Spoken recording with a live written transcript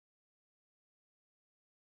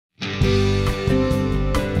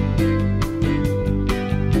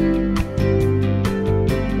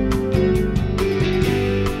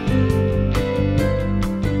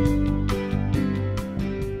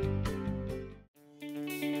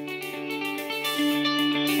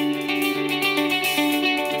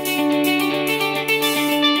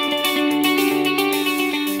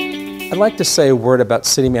like to say a word about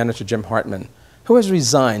City Manager Jim Hartman, who has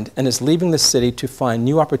resigned and is leaving the city to find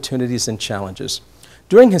new opportunities and challenges.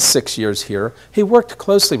 During his 6 years here, he worked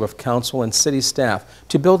closely with council and city staff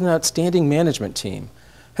to build an outstanding management team.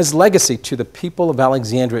 His legacy to the people of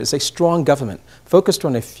Alexandria is a strong government focused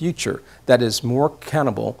on a future that is more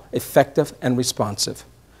accountable, effective, and responsive.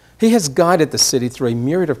 He has guided the city through a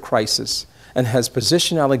myriad of crises and has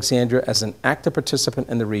positioned Alexandria as an active participant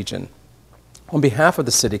in the region. On behalf of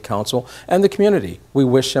the City Council and the community, we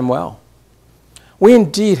wish him well. We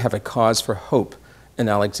indeed have a cause for hope in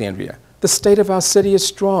Alexandria. The state of our city is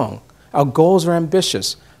strong. Our goals are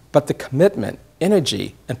ambitious, but the commitment,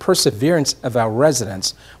 energy, and perseverance of our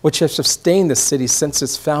residents, which have sustained the city since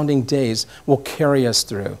its founding days, will carry us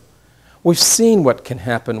through. We've seen what can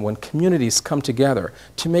happen when communities come together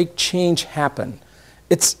to make change happen.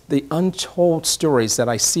 It's the untold stories that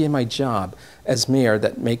I see in my job as mayor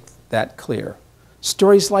that make that clear.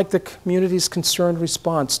 Stories like the community's concerned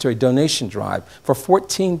response to a donation drive for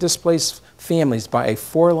 14 displaced families by a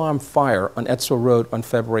 4-alarm fire on Etzel Road on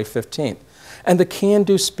February 15th, and the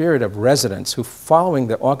can-do spirit of residents who, following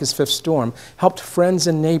the August 5th storm, helped friends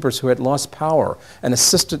and neighbors who had lost power and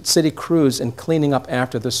assisted city crews in cleaning up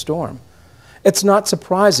after the storm. It's not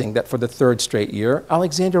surprising that for the 3rd straight year,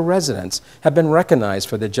 Alexandria residents have been recognized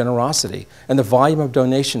for their generosity and the volume of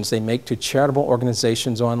donations they make to charitable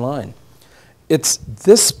organizations online. It's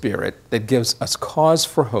this spirit that gives us cause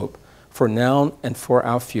for hope for now and for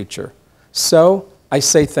our future. So I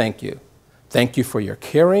say thank you. Thank you for your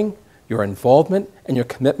caring, your involvement, and your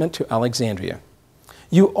commitment to Alexandria.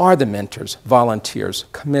 You are the mentors, volunteers,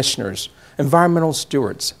 commissioners, environmental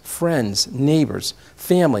stewards, friends, neighbors,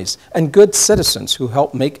 families, and good citizens who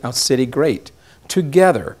help make our city great.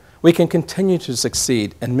 Together, we can continue to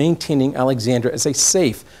succeed in maintaining Alexandria as a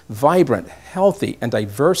safe, vibrant, healthy, and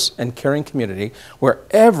diverse and caring community where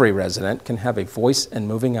every resident can have a voice in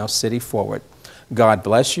moving our city forward. God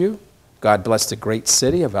bless you. God bless the great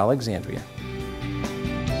city of Alexandria.